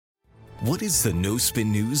What is the No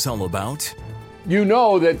Spin News all about? You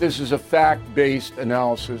know that this is a fact-based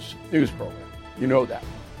analysis news program. You know that.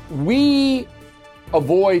 We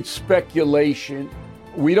avoid speculation.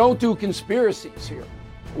 We don't do conspiracies here.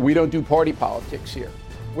 We don't do party politics here.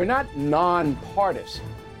 We're not nonpartisan.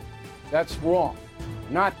 That's wrong.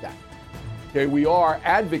 Not that. Okay, we are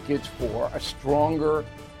advocates for a stronger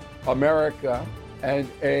America and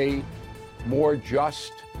a more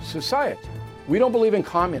just society. We don't believe in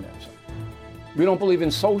communism. We don't believe in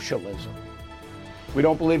socialism. We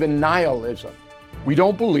don't believe in nihilism. We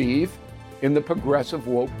don't believe in the progressive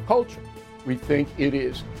woke culture. We think it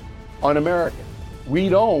is un-American. We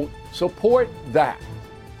don't support that.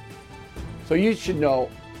 So you should know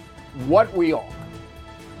what we are,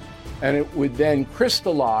 and it would then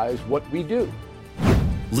crystallize what we do.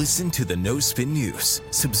 Listen to the No Spin News.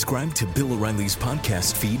 Subscribe to Bill O'Reilly's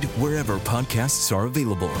podcast feed wherever podcasts are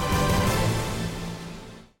available.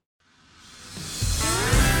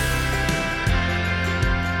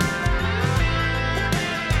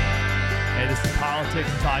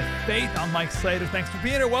 Politics by Faith. I'm Mike Slater. Thanks for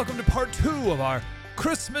being here. Welcome to part 2 of our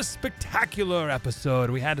Christmas Spectacular episode.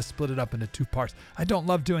 We had to split it up into 2 parts. I don't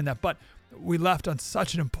love doing that, but we left on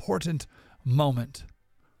such an important moment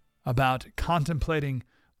about contemplating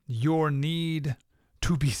your need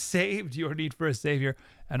to be saved, your need for a Savior,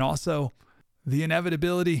 and also the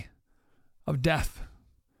inevitability of death.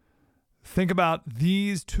 Think about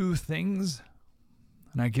these 2 things,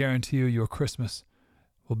 and I guarantee you your Christmas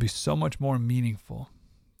will be so much more meaningful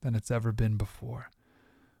than it's ever been before.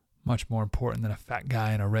 Much more important than a fat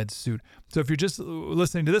guy in a red suit. So if you're just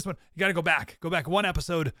listening to this one, you got to go back. Go back 1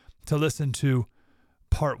 episode to listen to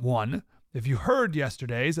part 1. If you heard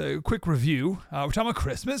yesterday's, a quick review. We're talking about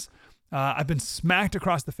Christmas. I've been smacked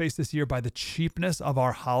across the face this year by the cheapness of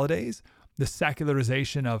our holidays, the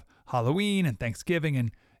secularization of Halloween and Thanksgiving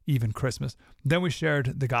and even Christmas. Then we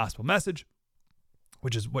shared the gospel message,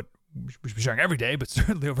 which is what we should be sharing every day, but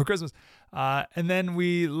certainly over Christmas. And then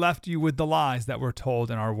we left you with the lies that we're told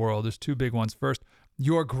in our world. There's 2 big ones. First,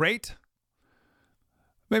 you're great.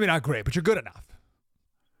 Maybe not great, but you're good enough.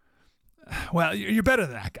 Well, you're better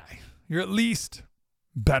than that guy. You're at least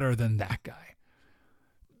better than that guy.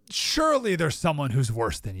 Surely there's someone who's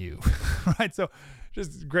worse than you, right? So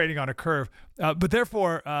just grading on a curve. But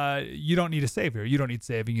therefore, you don't need a savior. You don't need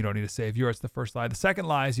saving. You don't need a savior. It's the first lie. The second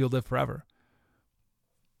lie is you'll live forever.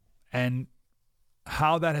 And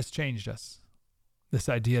how that has changed us. This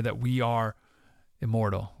idea that we are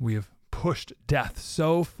immortal. We have pushed death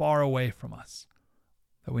so far away from us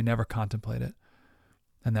that we never contemplate it.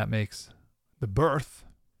 And that makes the birth,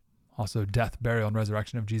 also death, burial, and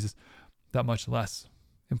resurrection of Jesus, that much less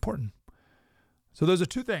important. So those are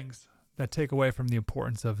 2 things that take away from the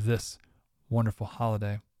importance of this wonderful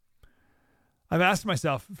holiday. I've asked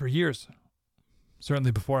myself for years,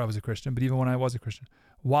 certainly before I was a Christian, but even when I was a Christian,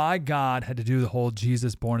 why God had to do the whole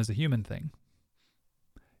Jesus born as a human thing.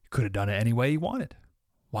 He could have done it any way he wanted.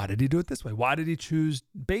 Why did he do it this way? Why did he choose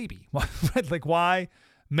baby? Why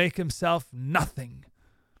make himself nothing?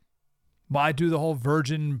 Why do the whole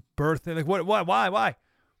virgin birth thing? Why?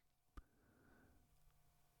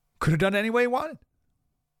 Could have done it any way he wanted.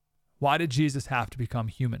 Why did Jesus have to become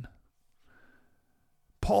human?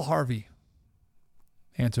 Paul Harvey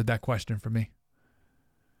answered that question for me.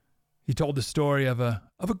 He told the story of a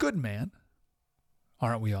good man,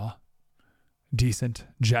 aren't we all? Decent,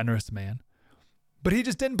 generous man. But he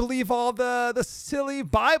just didn't believe all the silly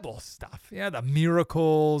Bible stuff. Yeah, the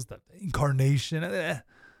miracles, the incarnation.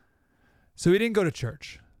 So he didn't go to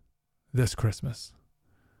church this Christmas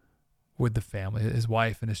with the family. His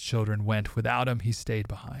wife and his children went without him. He stayed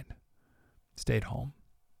behind, stayed home.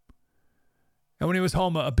 And when he was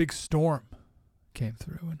home, a big storm came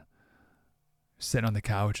through and sitting on the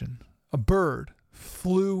couch, and a bird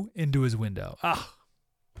flew into his window.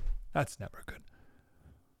 That's never good.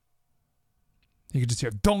 You could just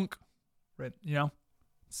hear dunk, right?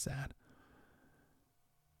 Sad.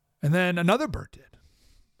 And then another bird did.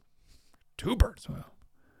 2 birds.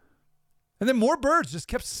 And then more birds just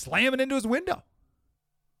kept slamming into his window.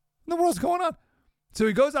 What in the world's going on? So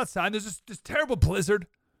he goes outside. There's this terrible blizzard.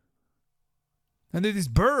 And there are these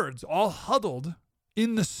birds all huddled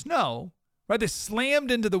in the snow. Right, they slammed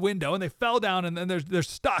into the window and they fell down, and then they're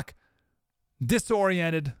stuck,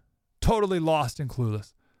 disoriented, totally lost and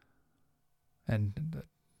clueless, and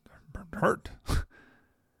hurt. And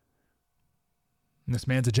this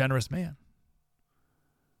man's a generous man,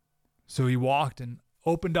 so he walked and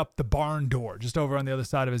opened up the barn door just over on the other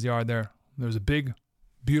side of his yard. There was a big,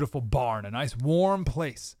 beautiful barn, a nice warm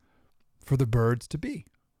place for the birds to be.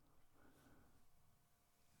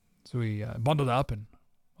 So he bundled up and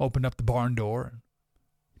opened up the barn door and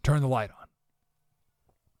turned the light on.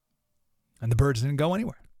 And the birds didn't go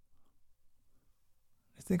anywhere.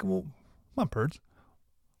 He's thinking, well, come on, birds.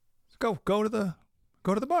 Let's go to the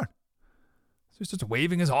barn. So he's just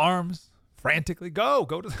waving his arms frantically. Go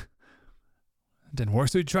to the... It didn't work.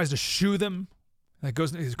 So he tries to shoo them. Like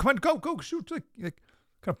goes, he says, come on, go, shoot. Like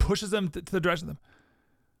kind of pushes them to the direction of them.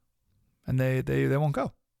 And they won't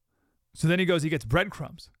go. So then he gets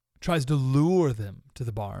breadcrumbs, tries to lure them to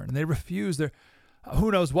the barn, and they refuse. They're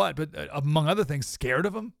who knows what, but among other things, scared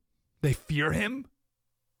of him. They fear him.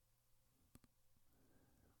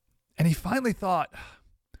 And he finally thought,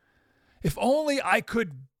 if only I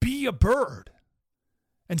could be a bird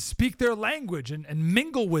and speak their language and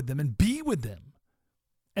mingle with them and be with them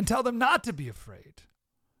and tell them not to be afraid.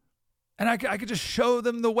 And I could just show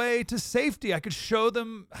them the way to safety. I could show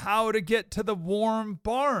them how to get to the warm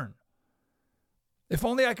barn. If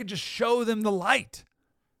only I could just show them the light.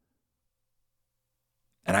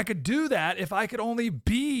 And I could do that if I could only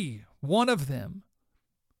be one of them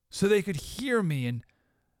so they could hear me and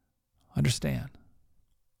understand.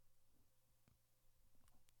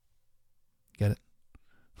 Get it?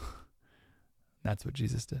 That's what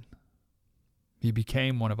Jesus did. He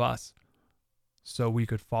became one of us so we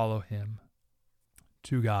could follow him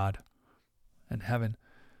to God and heaven.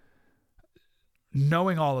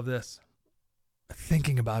 Knowing all of this,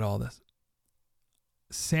 thinking about all this,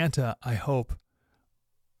 Santa, I hope,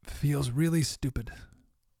 feels really stupid.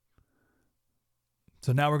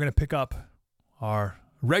 So now we're going to pick up our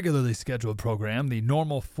regularly scheduled program, the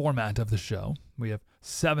normal format of the show. We have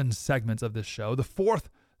 7 segments of this show. The 4th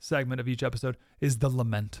segment of each episode is the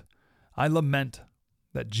lament. I lament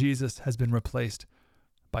that Jesus has been replaced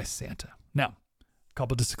by Santa. Now, a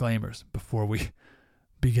couple disclaimers before we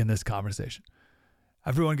begin this conversation.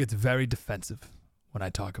 Everyone gets very defensive when I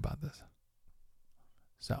talk about this.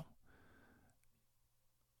 So,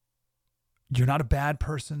 you're not a bad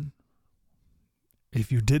person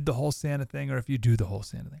if you did the whole Santa thing or if you do the whole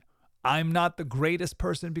Santa thing. I'm not the greatest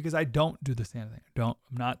person because I don't do the Santa thing. I'm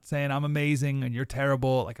not saying I'm amazing and you're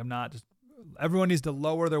terrible. Like, I'm not. Just everyone needs to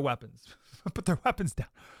lower their weapons. Put their weapons down.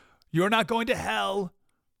 You're not going to hell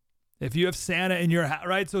if you have Santa in your house,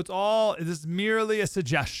 right? So this is merely a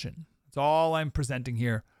suggestion. It's all I'm presenting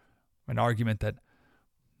here, an argument that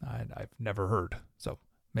I've never heard. So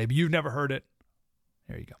maybe you've never heard it.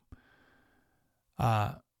 There you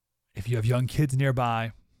go. If you have young kids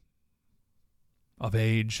nearby of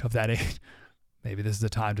that age, maybe this is the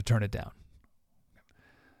time to turn it down.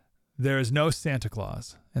 There is no Santa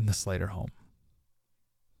Claus in the Slater home.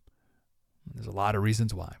 There's a lot of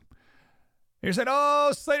reasons why. You're saying,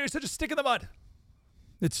 oh, Slater, you're such a stick in the mud.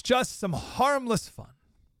 It's just some harmless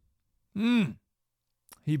fun.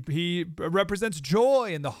 He represents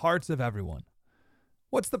joy in the hearts of everyone.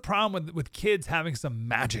 What's the problem with kids having some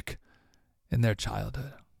magic in their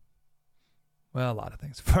childhood? Well, a lot of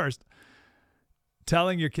things. First,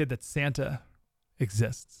 telling your kid that Santa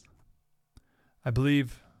exists, I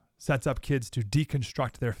believe, sets up kids to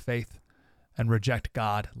deconstruct their faith and reject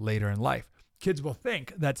God later in life. Kids will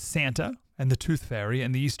think that Santa and the Tooth Fairy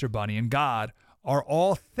and the Easter Bunny and God are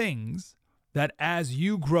all things that as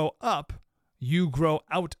you grow up, you grow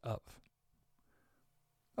out of.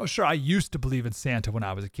 Oh, sure, I used to believe in Santa when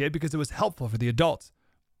I was a kid because it was helpful for the adults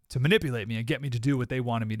to manipulate me and get me to do what they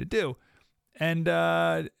wanted me to do. And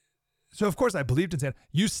so, of course, I believed in Santa.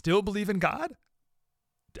 You still believe in God?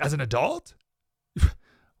 As an adult?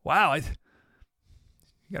 Wow, you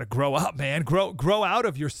got to grow up, man. Grow out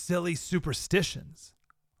of your silly superstitions.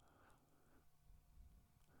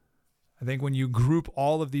 I think when you group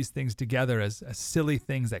all of these things together as silly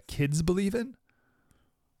things that kids believe in,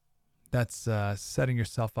 that's setting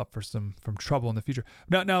yourself up for some trouble in the future.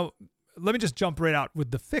 Now, let me just jump right out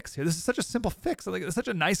with the fix here. This is such a simple fix. Like, it's such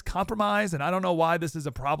a nice compromise, and I don't know why this is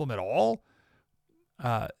a problem at all.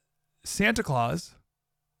 Santa Claus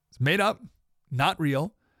is made up, not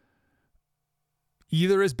real.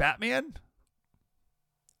 Either is Batman.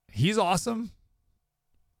 He's awesome.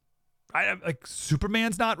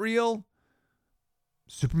 Superman's not real.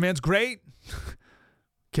 Superman's great.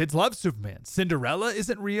 Kids love Superman. Cinderella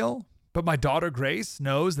isn't real, but my daughter Grace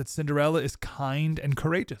knows that Cinderella is kind and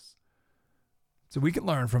courageous. So we can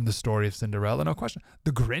learn from the story of Cinderella, no question.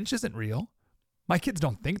 The Grinch isn't real. My kids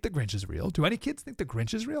don't think the Grinch is real. Do any kids think the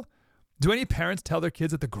Grinch is real? Do any parents tell their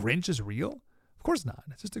kids that the Grinch is real? Of course not.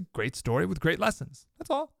 It's just a great story with great lessons. That's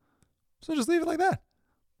all. So just leave it like that.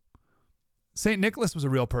 St. Nicholas was a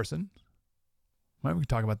real person. Right, we can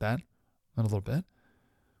talk about that in a little bit.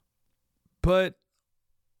 But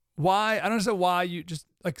why? I don't understand why you just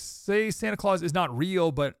say Santa Claus is not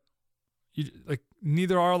real, but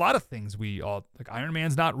neither are a lot of things we all, like Iron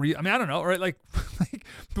Man's not real. I mean, I don't know, right? Like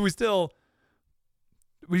but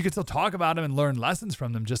we could still talk about him and learn lessons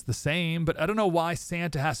from them just the same. But I don't know why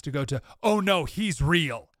Santa has to go to, oh no, he's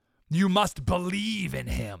real. You must believe in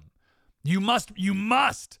him. You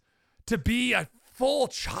must, to be a full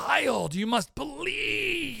child, you must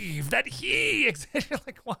believe that he exists.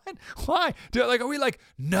 Like, what? Why? Are we like,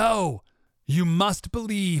 no, you must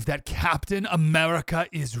believe that Captain America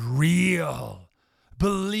is real.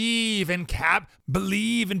 Believe in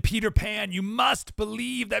Peter Pan. You must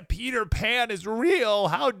believe that Peter Pan is real.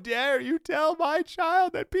 How dare you tell my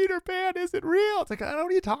child that Peter Pan isn't real? It's like, I don't know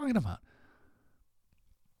what are you talking about.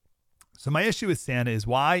 So my issue with Santa is,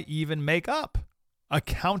 why even make up a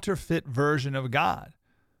counterfeit version of God?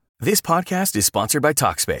 This podcast is sponsored by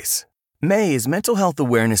Talkspace. May is Mental Health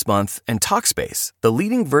Awareness Month, and Talkspace, the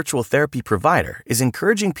leading virtual therapy provider, is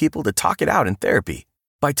encouraging people to talk it out in therapy.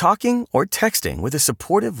 By talking or texting with a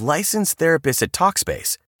supportive licensed therapist at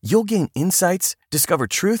Talkspace, you'll gain insights, discover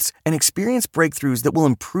truths, and experience breakthroughs that will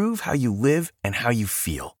improve how you live and how you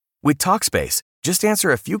feel. With Talkspace, just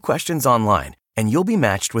answer a few questions online, and you'll be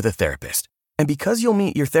matched with a therapist. And because you'll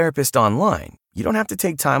meet your therapist online, you don't have to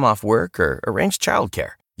take time off work or arrange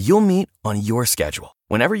childcare. You'll meet on your schedule,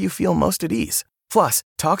 whenever you feel most at ease. Plus,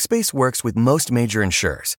 Talkspace works with most major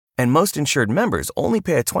insurers, and most insured members only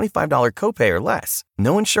pay a $25 copay or less.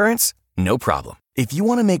 No insurance? No problem. If you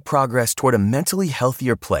want to make progress toward a mentally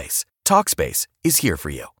healthier place, Talkspace is here for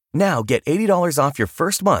you. Now get $80 off your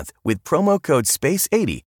first month with promo code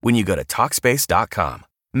SPACE80 when you go to Talkspace.com.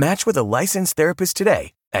 Match with a licensed therapist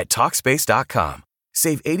today at Talkspace.com.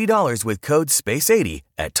 Save $80 with code SPACE80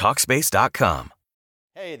 at Talkspace.com.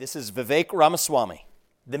 Hey, this is Vivek Ramaswamy.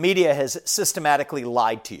 The media has systematically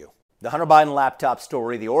lied to you. The Hunter Biden laptop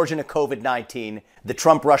story, the origin of COVID-19, the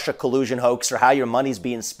Trump-Russia collusion hoax, or how your money's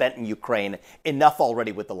being spent in Ukraine. Enough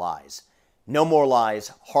already with the lies. No more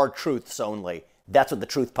lies, hard truths only. That's what the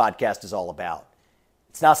Truth Podcast is all about.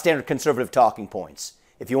 It's not standard conservative talking points.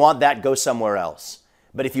 If you want that, go somewhere else.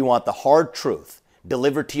 But if you want the hard truth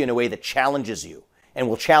delivered to you in a way that challenges you and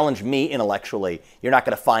will challenge me intellectually, you're not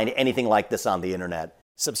going to find anything like this on the internet.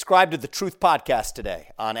 Subscribe to the Truth Podcast today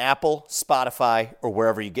on Apple, Spotify, or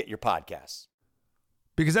wherever you get your podcasts.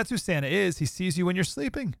 Because that's who Santa is. He sees you when you're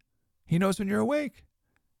sleeping. He knows when you're awake.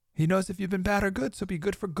 He knows if you've been bad or good, so be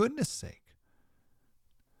good for goodness sake.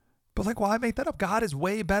 But like, why make that up? God is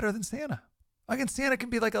way better than Santa. Again, Santa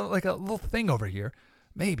can be like a little thing over here,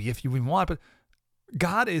 maybe if you even want, but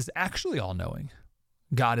God is actually all-knowing.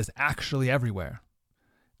 God is actually everywhere.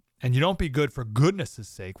 And you don't be good for goodness'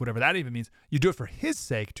 sake, whatever that even means. You do it for his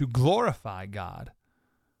sake, to glorify God.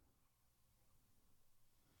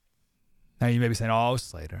 Now you may be saying, oh,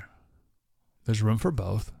 Slater, there's room for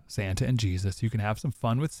both, Santa and Jesus. You can have some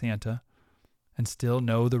fun with Santa and still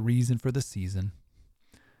know the reason for the season.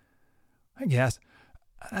 I guess.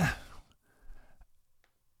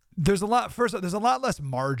 There's a lot less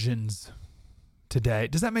margins today.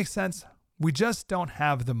 Does that make sense? We just don't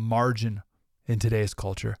have the margin in today's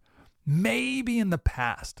culture. Maybe in the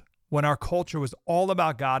past, when our culture was all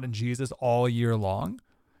about God and Jesus all year long,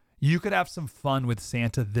 you could have some fun with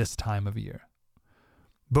Santa this time of year.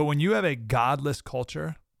 But when you have a godless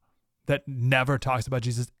culture that never talks about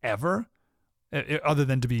Jesus ever, other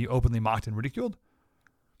than to be openly mocked and ridiculed,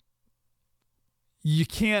 you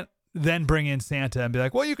can't then bring in Santa and be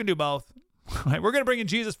like, well, you can do both. Right? We're going to bring in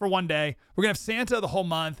Jesus for one day. We're going to have Santa the whole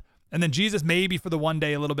month, and then Jesus maybe for the one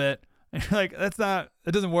day a little bit. And you're like, that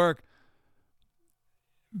doesn't work.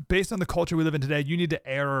 Based on the culture we live in today, you need to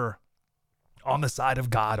err on the side of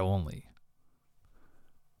God only.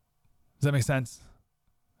 Does that make sense?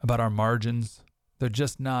 About our margins. They're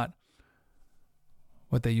just not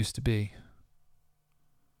what they used to be.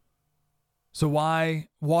 So why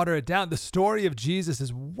water it down? The story of Jesus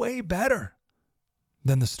is way better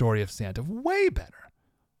than the story of Santa. Way better.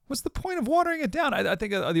 What's the point of watering it down? I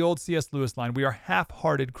think of the old C.S. Lewis line, we are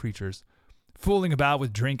half-hearted creatures, fooling about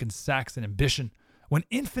with drink and sex and ambition, when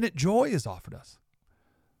infinite joy is offered us.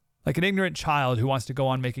 Like an ignorant child who wants to go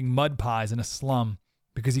on making mud pies in a slum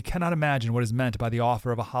because he cannot imagine what is meant by the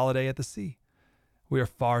offer of a holiday at the sea. We are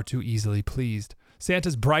far too easily pleased.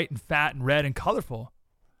 Santa's bright and fat and red and colorful.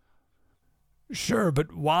 Sure,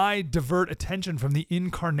 but why divert attention from the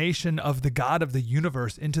incarnation of the God of the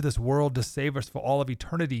universe into this world to save us for all of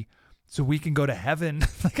eternity so we can go to heaven?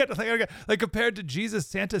 Like compared to Jesus,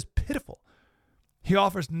 Santa's pitiful. He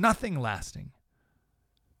offers nothing lasting.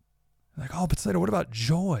 Like, oh, but Slater, what about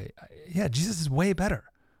joy? Yeah, Jesus is way better.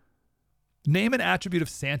 Name an attribute of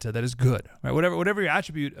Santa that is good, right? Whatever your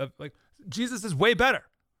attribute of, like, Jesus is way better.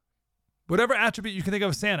 Whatever attribute you can think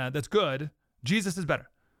of Santa that's good, Jesus is better.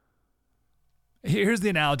 Here's the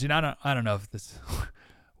analogy, and I don't know if this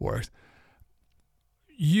works.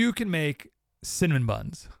 You can make cinnamon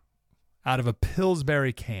buns out of a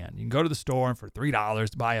Pillsbury can. You can go to the store and for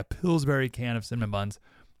 $3 buy a Pillsbury can of cinnamon buns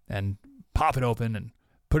and pop it open and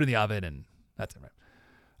put it in the oven, and that's it, right?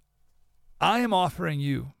 I am offering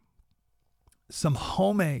you some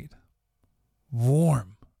homemade,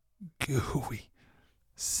 warm, gooey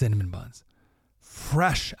cinnamon buns,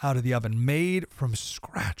 fresh out of the oven, made from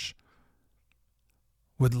scratch,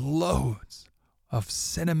 with loads of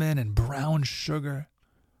cinnamon and brown sugar,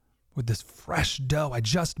 with this fresh dough. I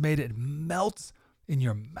just made it. It melts in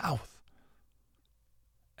your mouth.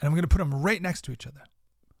 And I'm going to put them right next to each other.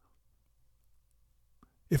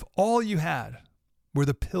 If all you had were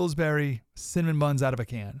the Pillsbury cinnamon buns out of a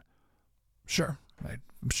can, sure, right?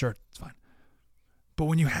 I'm sure it's fine. But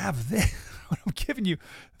when you have this, I'm giving you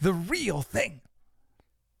the real thing.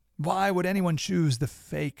 Why would anyone choose the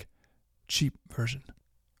fake, cheap version?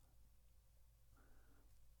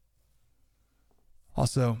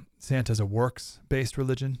 Also, Santa's a works-based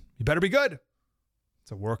religion. You better be good.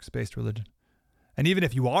 It's a works-based religion. And even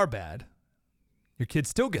if you are bad, your kid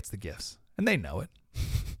still gets the gifts, and they know it.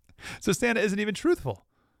 So Santa isn't even truthful.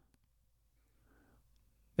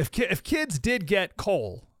 If kids did get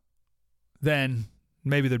coal, then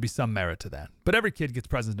maybe there'd be some merit to that. But every kid gets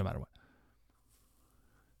presents no matter what.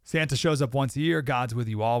 Santa shows up once a year. God's with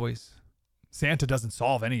you always. Santa doesn't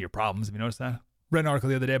solve any of your problems. Have you noticed that? Read an article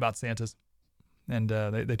the other day about Santas. And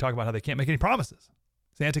they talk about how they can't make any promises.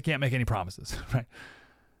 Santa can't make any promises, right?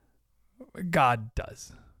 God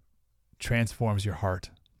does. Transforms your heart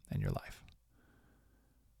and your life.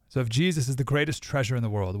 So if Jesus is the greatest treasure in the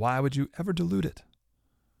world, why would you ever dilute it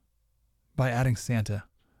by adding Santa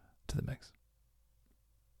to the mix?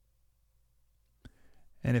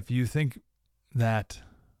 And if you think that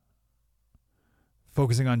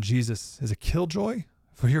focusing on Jesus is a killjoy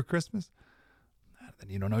for your Christmas, then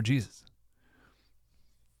you don't know Jesus.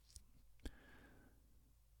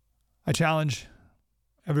 I challenge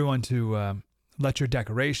everyone to let your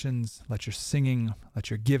decorations, let your singing, let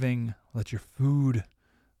your giving, let your food,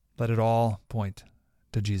 let it all point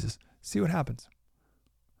to Jesus. See what happens.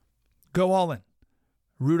 Go all in.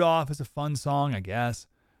 Rudolph is a fun song, I guess.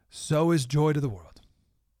 So is Joy to the World.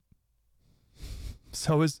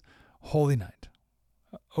 So is Holy Night.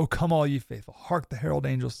 Oh, come all ye faithful. Hark the herald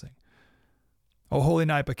angels sing. Oh, Holy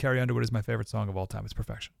Night by Carrie Underwood is my favorite song of all time. It's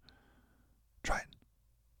perfection. Try it.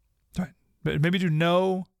 But maybe do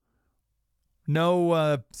no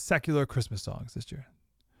secular Christmas songs this year.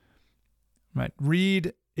 Right?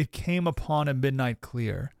 Read It Came Upon a Midnight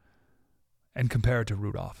Clear and compare it to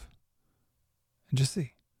Rudolph. And just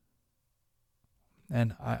see.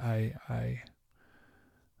 And I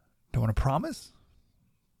don't want to promise,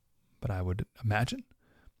 but I would imagine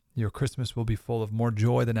your Christmas will be full of more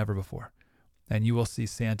joy than ever before. And you will see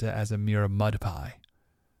Santa as a mere mud pie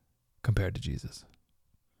compared to Jesus.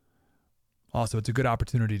 Also, it's a good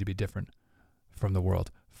opportunity to be different from the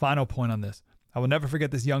world. Final point on this. I will never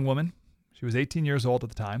forget this young woman. She was 18 years old at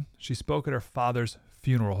the time. She spoke at her father's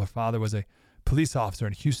funeral. Her father was a police officer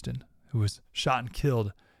in Houston who was shot and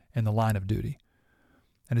killed in the line of duty.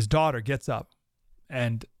 And his daughter gets up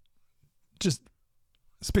and just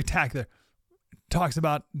spectacular, talks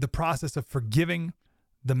about the process of forgiving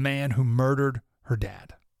the man who murdered her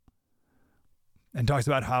dad. And talks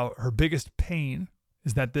about how her biggest pain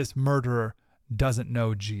is that this murderer doesn't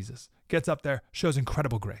know Jesus. Gets up there, shows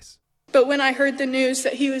incredible grace. But when I heard the news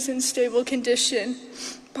that he was in stable condition,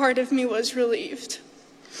 part of me was relieved.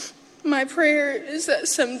 My prayer is that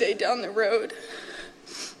someday down the road,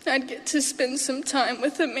 I'd get to spend some time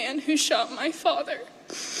with the man who shot my father.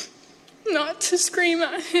 Not to scream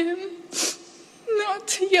at him, not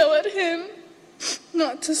to yell at him,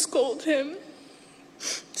 not to scold him,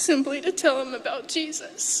 simply to tell him about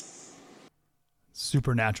Jesus.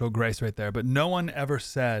 Supernatural grace right there. But no one ever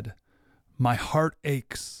said, my heart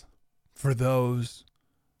aches for those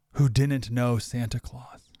who didn't know Santa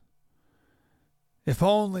Claus. If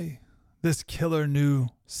only this killer knew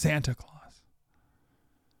Santa Claus.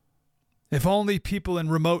 If only people in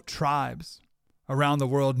remote tribes around the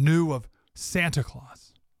world knew of Santa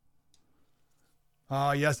Claus.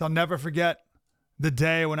 Oh, yes, I'll never forget the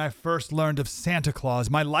day when I first learned of Santa Claus.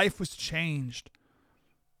 My life was changed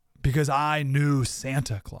because I knew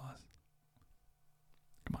Santa Claus.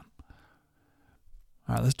 Come on.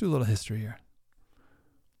 All right, let's do a little history here.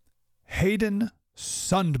 Hayden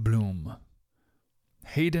Sundblom.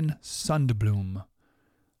 Hayden Sundblom.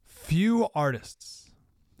 Few artists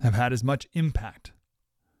have had as much impact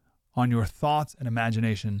on your thoughts and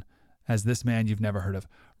imagination as this man you've never heard of.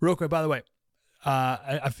 Real quick, by the way, Do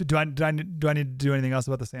I need to do anything else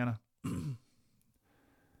about the Santa? Do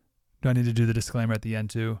I need to do the disclaimer at the end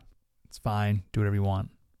too? It's fine. Do whatever you want.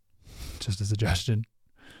 Just a suggestion.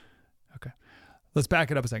 Okay. Let's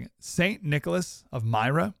back it up a second. Saint Nicholas of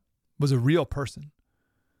Myra was a real person.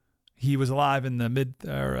 He was alive in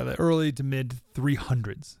the early to mid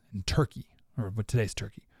 300s in Turkey, or today's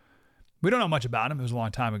Turkey. We don't know much about him. It was a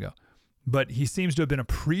long time ago. But he seems to have been a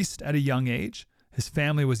priest at a young age. His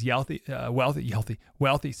family was wealthy,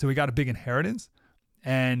 so he got a big inheritance,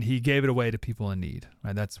 and he gave it away to people in need.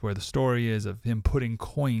 Right? That's where the story is of him putting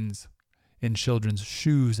coins in children's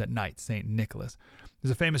shoes at night, St. Nicholas.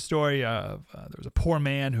 There's a famous story of there was a poor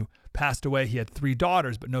man who passed away. He had 3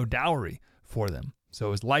 daughters, but no dowry for them. So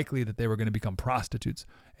it was likely that they were going to become prostitutes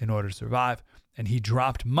in order to survive, and he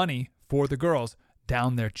dropped money for the girls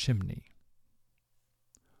down their chimney.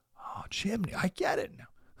 Oh, chimney, I get it now.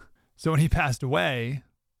 So when he passed away,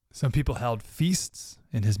 some people held feasts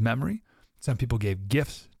in his memory. Some people gave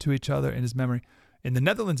gifts to each other in his memory. In the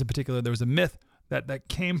Netherlands in particular, there was a myth that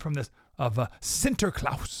came from this of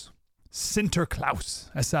Sinterklaas. Sinterklaas,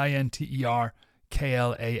 Sinterklaas,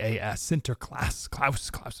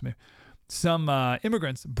 Sinterklaas, Klaus. Some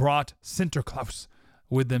immigrants brought Sinterklaas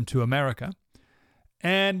with them to America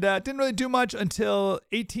and didn't really do much until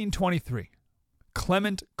 1823.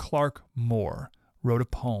 Clement Clarke Moore wrote a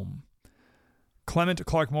poem. Clement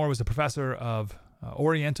Clarke Moore was a professor of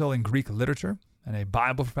Oriental and Greek literature and a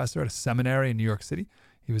Bible professor at a seminary in New York City.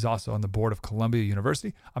 He was also on the board of Columbia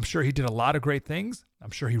University. I'm sure he did a lot of great things.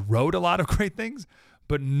 I'm sure he wrote a lot of great things,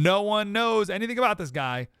 but no one knows anything about this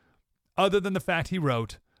guy other than the fact he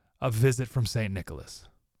wrote A Visit from St. Nicholas,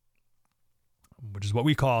 which is what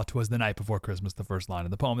we call 'Twas the Night Before Christmas, the first line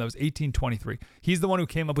of the poem. That was 1823. He's the one who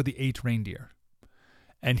came up with the 8 reindeer.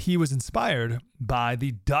 And he was inspired by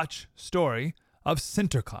the Dutch story of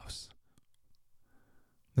Sinterklaas.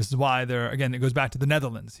 This is why again, it goes back to the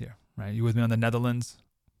Netherlands here, right? You with me on the Netherlands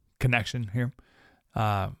connection here?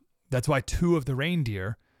 That's why 2 of the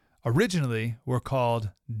reindeer originally were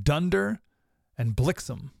called Dunder and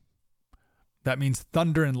Bliksem. That means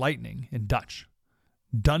thunder and lightning in Dutch.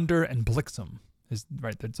 Dunder and Bliksem is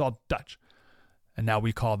right. It's all Dutch. And now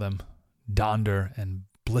we call them Donder and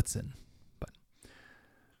Blitzen.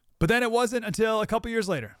 But then it wasn't until a couple years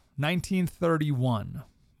later, 1931,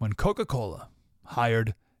 when Coca-Cola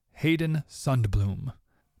hired Hayden Sundblom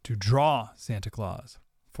to draw Santa Claus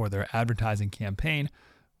for their advertising campaign,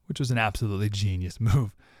 which was an absolutely genius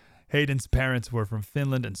move. Hayden's parents were from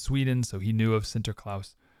Finland and Sweden, so he knew of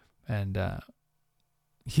Sinterklaas. And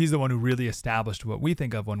he's the one who really established what we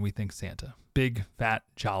think of when we think Santa. Big, fat,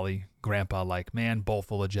 jolly, grandpa-like man, bowl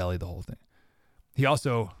full of jelly, the whole thing. He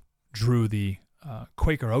also drew the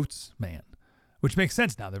Quaker Oats man, which makes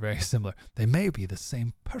sense now. They're very similar. They may be the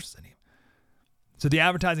same person. So the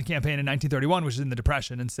advertising campaign in 1931, which is in the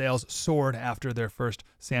Depression, and sales soared after their first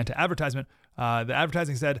Santa advertisement. The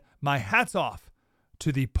advertising said, "My hat's off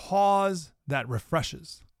to the pause that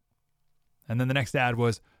refreshes." And then the next ad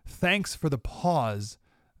was, "Thanks for the pause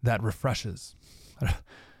that refreshes."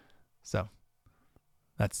 So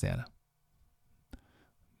that's Santa.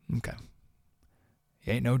 Okay.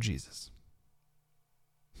 He ain't no Jesus.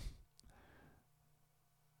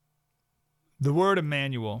 The word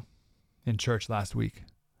Emmanuel in church last week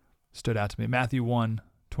stood out to me. Matthew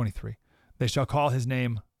 1:23. They shall call his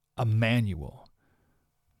name Emmanuel,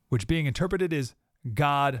 which being interpreted is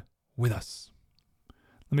God with us.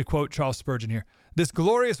 Let me quote Charles Spurgeon here. This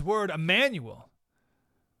glorious word Emmanuel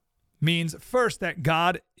means first that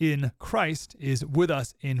God in Christ is with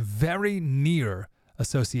us in very near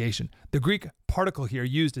association. The Greek particle here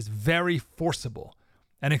used is very forcible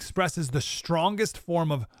and expresses the strongest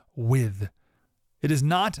form of with. It is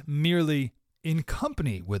not merely in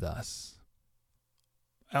company with us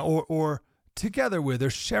or together with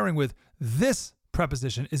or sharing with. This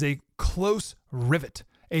preposition is a close rivet,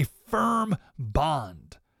 a firm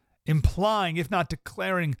bond, implying, if not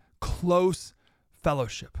declaring, close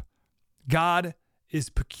fellowship. God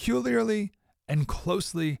is peculiarly and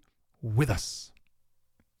closely with us.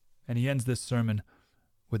 And he ends this sermon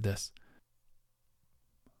with this.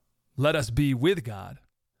 Let us be with God,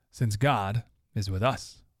 since God is with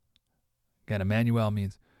us. Again, Emmanuel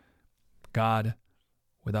means God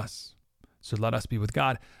with us. So let us be with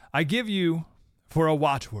God. I give you for a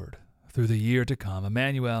watchword through the year to come,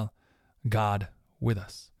 Emmanuel, God with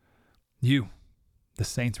us. You, the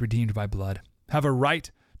saints redeemed by blood, have a right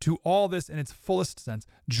to all this in its fullest sense.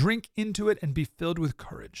 Drink into it and be filled with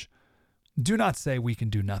courage. Do not say we can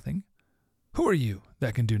do nothing. Who are you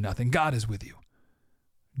that can do nothing? God is with you.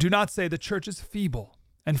 Do not say the church is feeble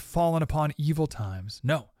and fallen upon evil times.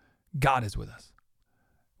 No, God is with us.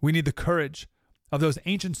 We need the courage of those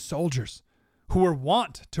ancient soldiers who were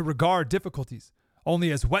wont to regard difficulties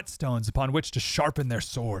only as whetstones upon which to sharpen their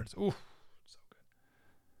swords. Ooh, so good.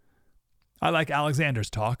 I like Alexander's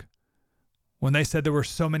talk. When they said there were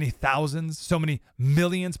so many thousands, so many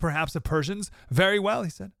millions perhaps of Persians, very well, he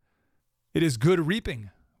said, it is good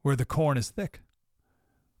reaping where the corn is thick.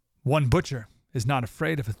 One butcher is not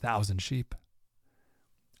afraid of 1,000 sheep.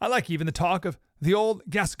 I like even the talk of the old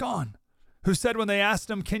Gascon, who said when they asked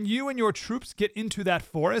him, can you and your troops get into that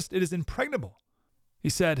forest? It is impregnable. He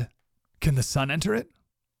said, can the sun enter it?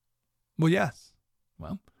 Well, yes.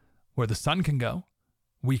 Well, where the sun can go,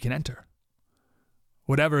 we can enter.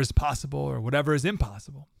 Whatever is possible or whatever is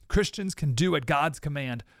impossible, Christians can do at God's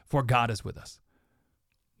command, for God is with us.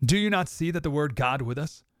 Do you not see that the word God with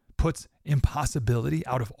us puts impossibility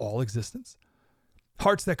out of all existence?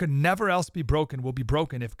 Hearts that could never else be broken will be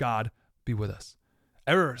broken if God be with us.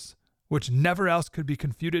 Errors which never else could be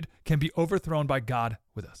confuted can be overthrown by God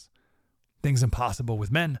with us. Things impossible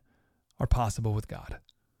with men are possible with God.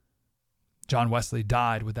 John Wesley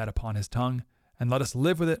died with that upon his tongue, and let us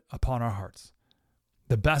live with it upon our hearts.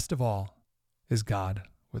 The best of all is God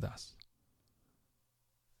with us.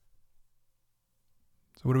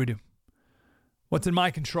 So what do we do? What's in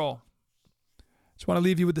my control? Just want to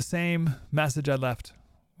leave you with the same message I left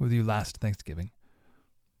with you last Thanksgiving.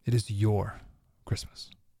 It is your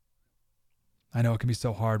Christmas. I know it can be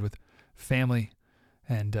so hard with family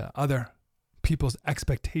and other people's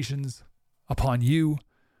expectations upon you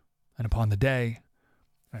and upon the day,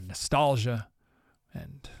 and nostalgia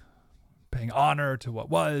and paying honor to what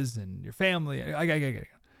was and your family. I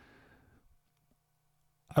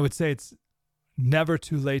would say it's never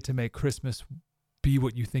too late to make Christmas be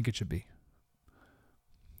what you think it should be.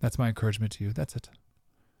 That's my encouragement to you. That's it.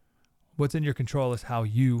 What's in your control is how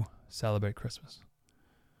you celebrate Christmas.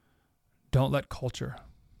 Don't let culture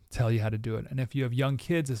tell you how to do it. And if you have young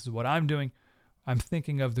kids, this is what I'm doing. I'm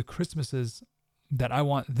thinking of the Christmases that I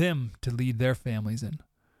want them to lead their families in.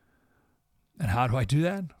 And how do I do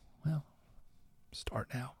that? Well, start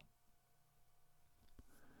now.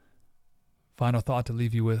 Final thought to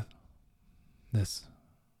leave you with this,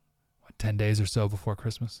 10 days or so before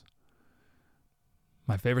Christmas.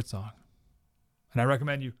 My favorite song. And I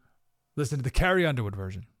recommend you listen to the Carrie Underwood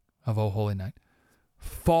version of O Holy Night.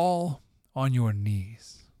 Fall on your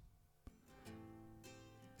knees.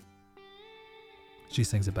 She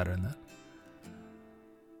sings it better than that.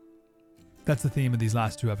 That's the theme of these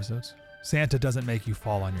last two episodes. Santa doesn't make you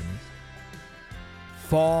fall on your knees.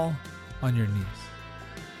 Fall on your knees.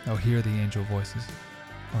 Oh, hear the angel voices.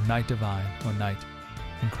 O night divine, O night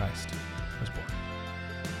in Christ was born.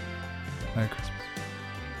 Merry Christmas.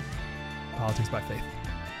 Politics by Faith.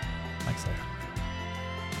 Mike Slater.